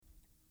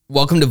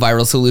Welcome to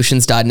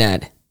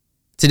viralsolutions.net.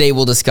 Today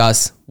we'll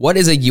discuss what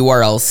is a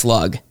URL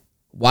slug,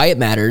 why it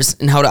matters,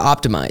 and how to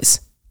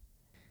optimize.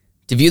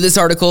 To view this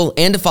article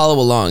and to follow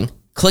along,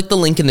 click the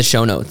link in the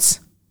show notes.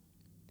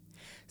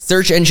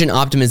 Search engine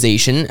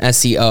optimization,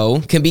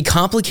 SEO, can be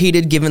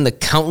complicated given the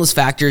countless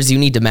factors you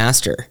need to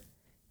master.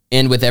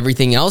 And with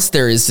everything else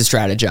there is to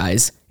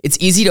strategize, it's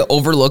easy to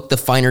overlook the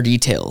finer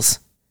details.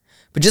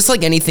 But just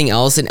like anything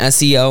else in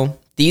SEO,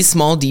 these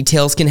small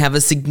details can have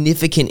a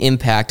significant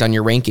impact on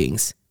your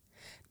rankings.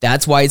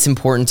 That's why it's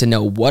important to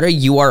know what a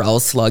URL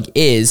slug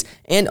is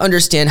and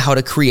understand how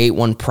to create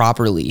one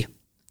properly.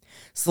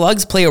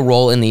 Slugs play a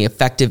role in the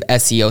effective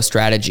SEO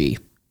strategy.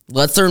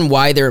 Let's learn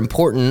why they're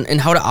important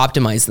and how to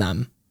optimize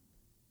them.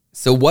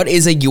 So what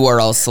is a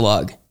URL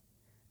slug?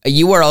 A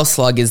URL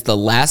slug is the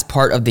last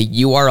part of the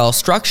URL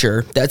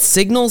structure that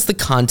signals the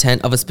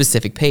content of a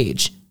specific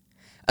page.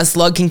 A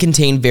slug can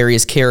contain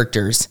various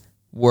characters,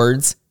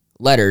 words,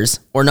 letters,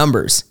 or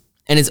numbers,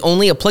 and is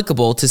only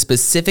applicable to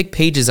specific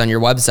pages on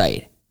your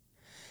website.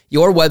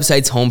 Your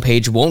website's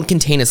homepage won't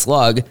contain a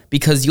slug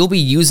because you'll be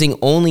using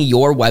only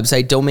your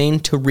website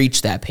domain to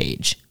reach that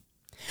page.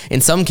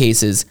 In some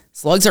cases,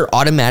 slugs are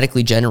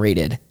automatically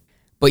generated,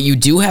 but you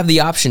do have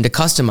the option to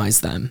customize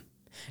them.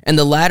 And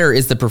the latter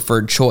is the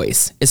preferred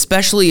choice,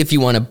 especially if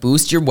you want to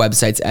boost your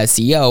website's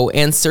SEO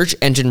and search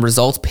engine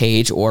results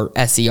page or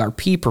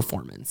SERP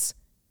performance.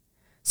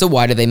 So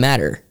why do they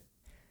matter?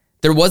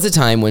 There was a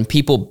time when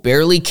people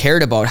barely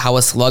cared about how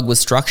a slug was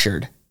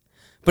structured.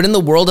 But in the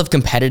world of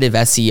competitive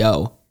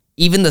SEO,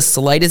 even the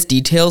slightest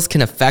details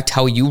can affect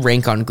how you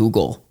rank on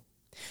Google.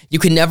 You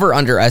can never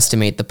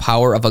underestimate the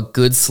power of a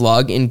good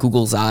slug in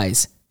Google's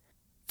eyes.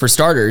 For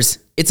starters,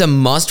 it's a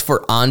must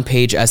for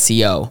on-page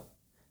SEO.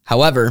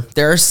 However,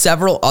 there are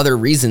several other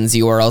reasons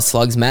URL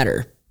slugs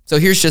matter, so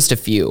here's just a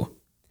few.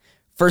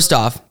 First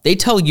off, they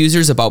tell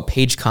users about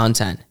page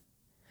content.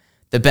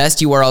 The best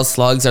URL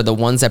slugs are the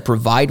ones that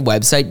provide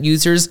website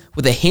users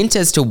with a hint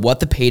as to what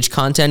the page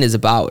content is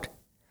about.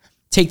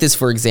 Take this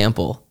for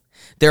example.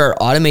 There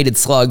are automated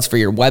slugs for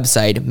your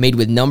website made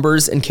with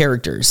numbers and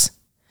characters.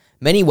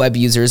 Many web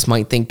users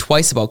might think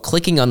twice about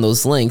clicking on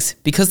those links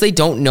because they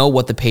don't know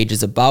what the page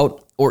is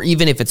about or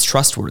even if it's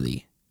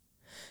trustworthy.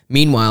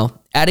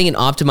 Meanwhile, adding an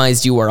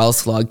optimized URL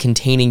slug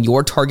containing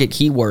your target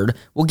keyword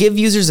will give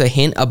users a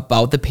hint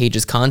about the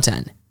page's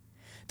content.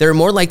 They're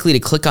more likely to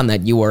click on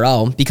that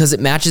URL because it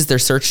matches their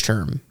search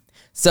term.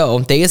 So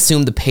they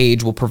assume the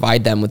page will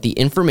provide them with the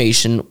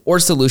information or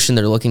solution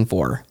they're looking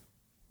for.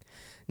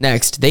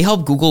 Next, they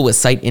help Google with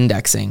site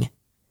indexing.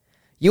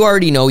 You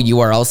already know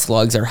URL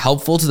slugs are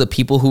helpful to the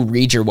people who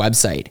read your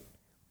website.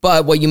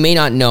 But what you may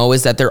not know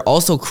is that they're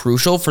also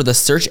crucial for the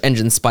search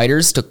engine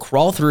spiders to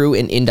crawl through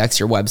and index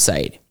your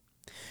website.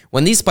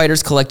 When these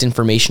spiders collect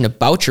information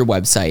about your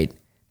website,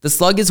 the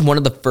slug is one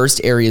of the first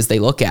areas they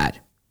look at.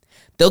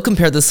 They'll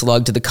compare the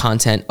slug to the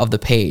content of the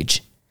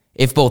page.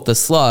 If both the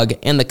slug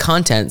and the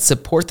content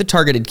support the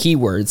targeted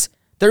keywords,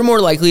 they're more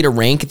likely to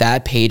rank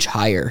that page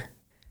higher.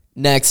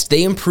 Next,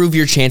 they improve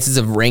your chances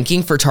of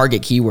ranking for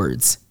target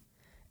keywords.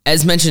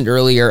 As mentioned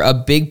earlier, a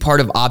big part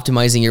of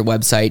optimizing your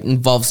website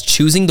involves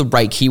choosing the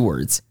right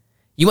keywords.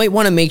 You might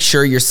want to make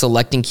sure you're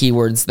selecting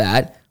keywords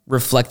that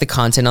reflect the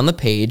content on the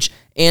page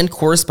and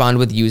correspond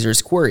with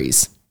users'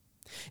 queries.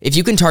 If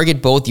you can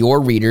target both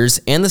your readers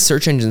and the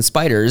search engine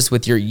spiders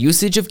with your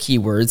usage of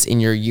keywords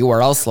in your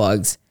URL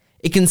slugs,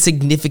 it can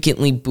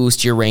significantly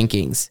boost your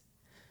rankings.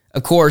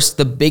 Of course,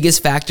 the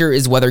biggest factor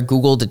is whether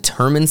Google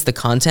determines the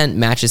content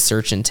matches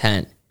search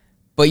intent.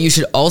 But you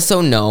should also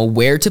know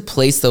where to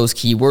place those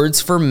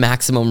keywords for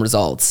maximum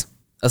results.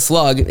 A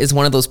slug is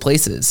one of those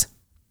places.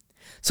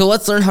 So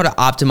let's learn how to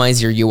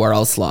optimize your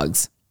URL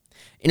slugs.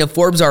 In a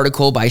Forbes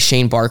article by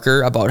Shane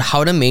Barker about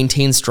how to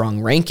maintain strong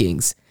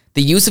rankings,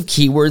 the use of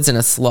keywords in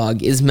a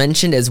slug is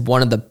mentioned as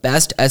one of the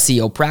best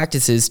SEO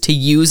practices to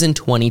use in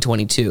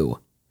 2022.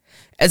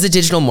 As a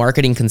digital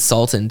marketing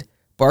consultant,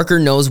 Barker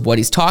knows what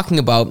he's talking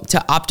about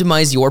to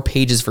optimize your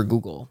pages for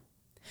Google.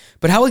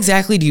 But how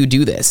exactly do you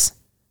do this?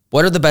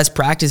 What are the best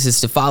practices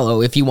to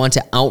follow if you want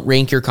to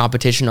outrank your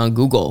competition on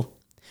Google?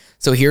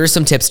 So here are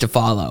some tips to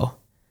follow.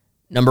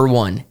 Number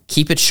 1,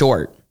 keep it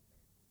short.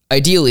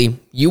 Ideally,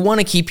 you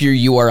want to keep your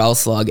URL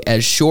slug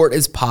as short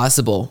as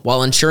possible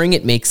while ensuring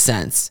it makes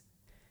sense.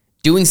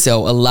 Doing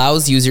so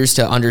allows users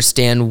to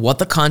understand what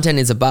the content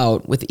is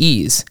about with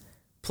ease.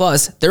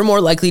 Plus, they're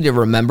more likely to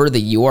remember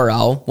the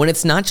URL when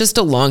it's not just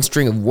a long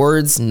string of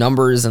words,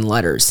 numbers, and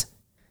letters.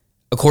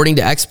 According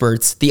to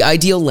experts, the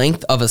ideal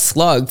length of a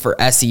slug for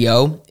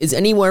SEO is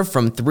anywhere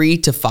from 3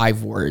 to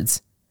 5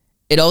 words.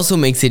 It also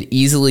makes it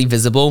easily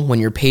visible when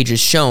your page is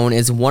shown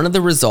as one of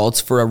the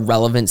results for a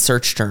relevant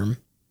search term.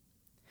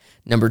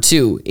 Number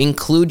 2,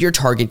 include your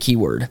target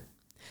keyword.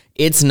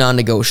 It's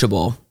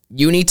non-negotiable.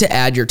 You need to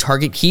add your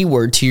target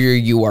keyword to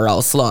your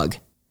URL slug.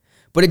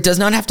 But it does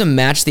not have to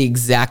match the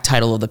exact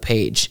title of the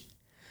page.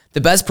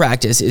 The best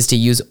practice is to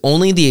use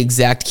only the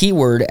exact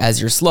keyword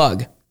as your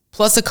slug,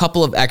 plus a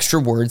couple of extra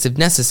words if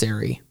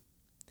necessary.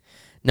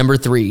 Number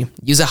 3,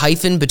 use a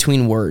hyphen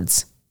between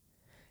words.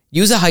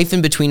 Use a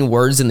hyphen between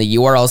words in the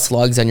URL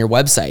slugs on your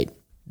website.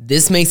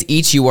 This makes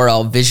each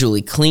URL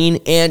visually clean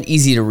and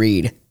easy to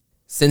read.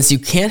 Since you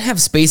can't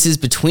have spaces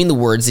between the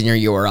words in your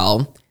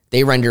URL,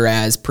 they render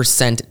as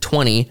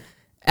 %20,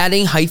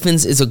 adding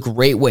hyphens is a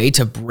great way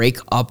to break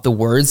up the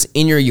words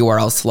in your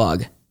URL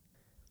slug.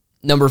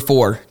 Number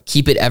 4,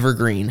 keep it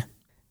evergreen.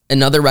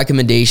 Another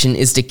recommendation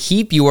is to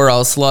keep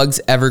URL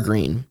slugs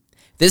evergreen.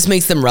 This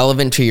makes them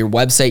relevant to your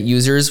website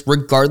users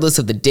regardless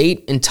of the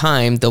date and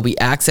time they'll be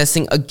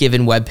accessing a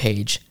given web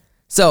page.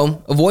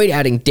 So, avoid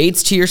adding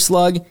dates to your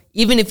slug,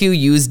 even if you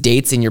use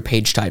dates in your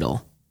page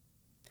title.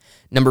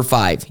 Number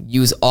 5,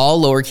 use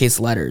all lowercase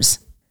letters.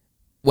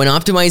 When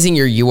optimizing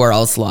your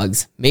URL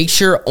slugs, make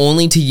sure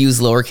only to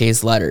use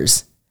lowercase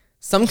letters.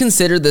 Some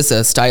consider this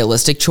a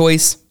stylistic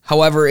choice.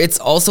 However, it's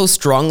also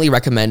strongly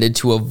recommended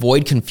to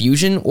avoid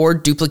confusion or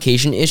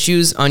duplication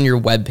issues on your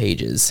web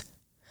pages.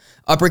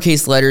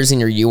 Uppercase letters in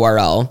your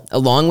URL,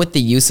 along with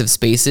the use of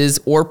spaces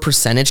or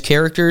percentage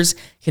characters,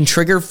 can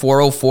trigger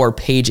 404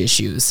 page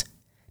issues.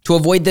 To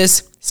avoid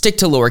this, stick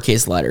to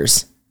lowercase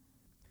letters.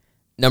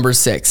 Number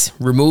 6,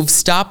 remove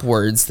stop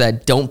words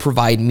that don't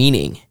provide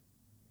meaning.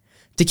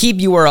 To keep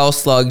URL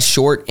slugs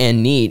short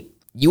and neat,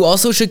 you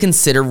also should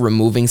consider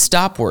removing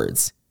stop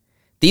words.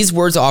 These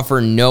words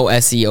offer no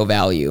SEO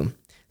value,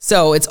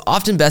 so it's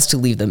often best to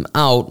leave them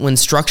out when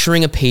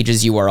structuring a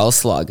page's URL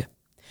slug.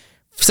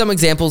 Some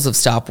examples of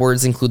stop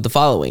words include the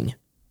following: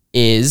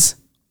 is,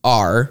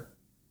 are,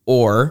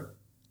 or,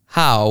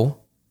 how,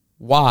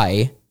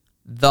 why,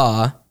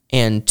 the,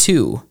 and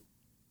to.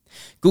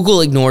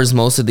 Google ignores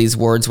most of these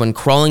words when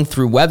crawling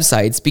through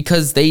websites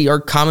because they are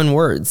common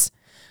words.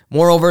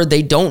 Moreover,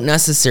 they don't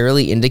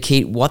necessarily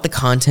indicate what the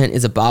content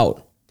is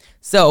about.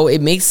 So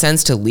it makes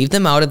sense to leave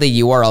them out of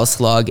the URL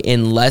slug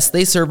unless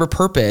they serve a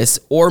purpose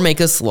or make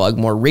a slug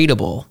more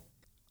readable.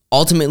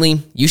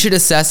 Ultimately, you should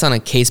assess on a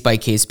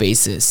case-by-case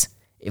basis.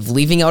 If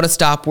leaving out a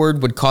stop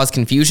word would cause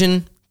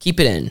confusion, keep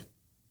it in.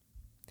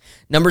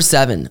 Number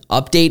 7,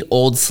 update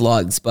old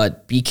slugs,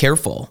 but be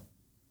careful.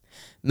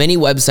 Many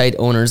website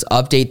owners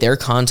update their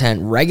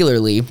content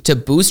regularly to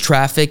boost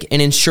traffic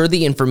and ensure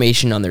the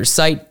information on their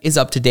site is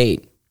up to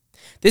date.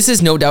 This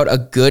is no doubt a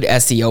good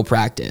SEO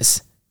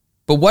practice.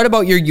 But what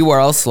about your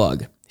URL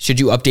slug? Should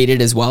you update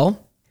it as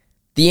well?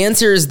 The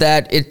answer is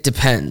that it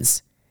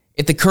depends.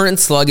 If the current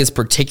slug is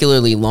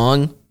particularly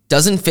long,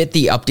 doesn't fit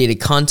the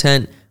updated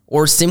content,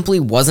 or simply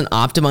wasn't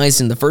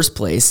optimized in the first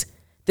place,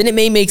 then it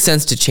may make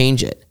sense to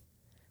change it.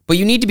 But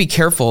you need to be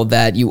careful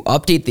that you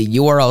update the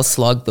URL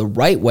slug the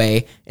right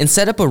way and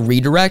set up a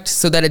redirect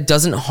so that it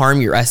doesn't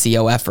harm your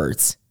SEO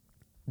efforts.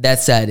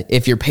 That said,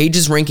 if your page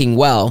is ranking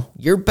well,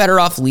 you're better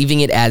off leaving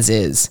it as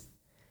is.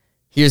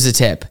 Here's a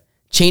tip.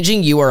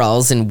 Changing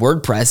URLs in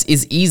WordPress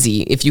is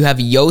easy if you have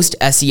Yoast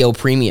SEO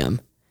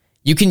Premium.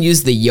 You can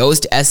use the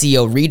Yoast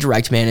SEO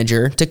Redirect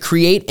Manager to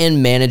create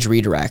and manage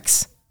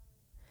redirects.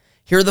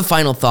 Here are the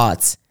final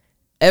thoughts.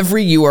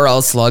 Every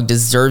URL slug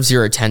deserves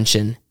your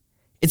attention.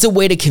 It's a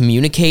way to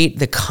communicate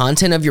the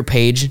content of your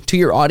page to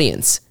your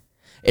audience.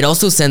 It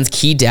also sends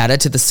key data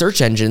to the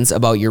search engines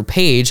about your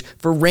page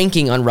for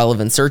ranking on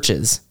relevant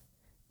searches.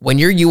 When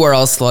your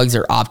URL slugs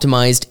are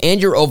optimized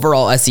and your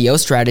overall SEO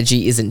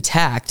strategy is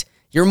intact,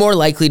 you're more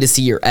likely to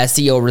see your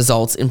SEO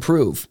results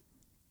improve.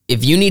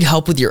 If you need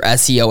help with your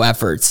SEO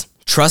efforts,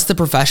 trust the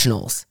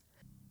professionals.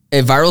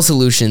 At Viral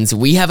Solutions,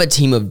 we have a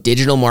team of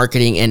digital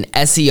marketing and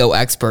SEO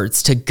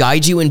experts to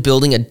guide you in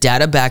building a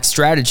data-backed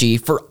strategy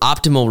for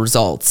optimal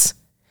results.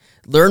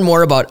 Learn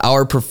more about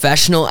our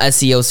professional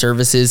SEO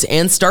services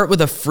and start with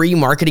a free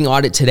marketing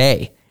audit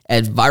today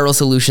at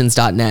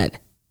viralsolutions.net.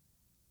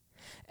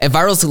 At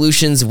Viral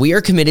Solutions, we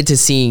are committed to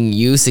seeing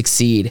you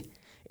succeed.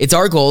 It's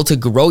our goal to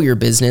grow your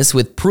business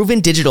with proven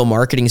digital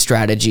marketing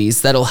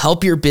strategies that'll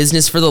help your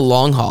business for the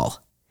long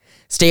haul.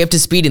 Stay up to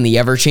speed in the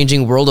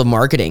ever-changing world of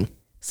marketing.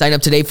 Sign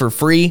up today for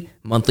free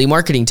monthly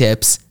marketing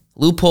tips,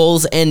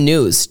 loopholes, and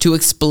news to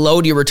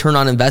explode your return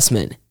on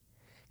investment.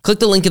 Click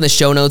the link in the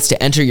show notes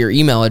to enter your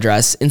email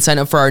address and sign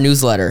up for our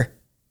newsletter.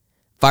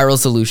 Viral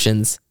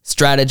Solutions.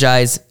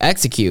 Strategize,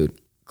 execute,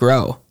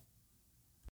 grow.